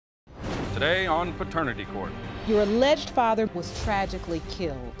Today on Paternity Court. Your alleged father was tragically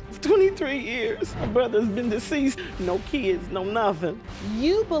killed. 23 years. My brother's been deceased. No kids, no nothing.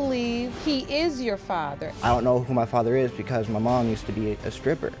 You believe he is your father. I don't know who my father is because my mom used to be a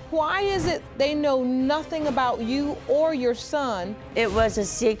stripper. Why is it they know nothing about you or your son? It was a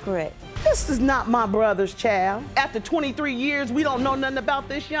secret. This is not my brother's child. After 23 years, we don't know nothing about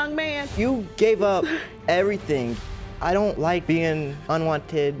this young man. You gave up everything. I don't like being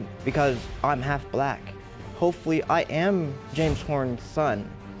unwanted because I'm half black. Hopefully, I am James Horne's son.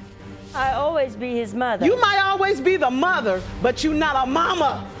 I'll always be his mother. You might always be the mother, but you're not a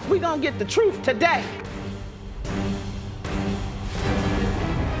mama. We're gonna get the truth today.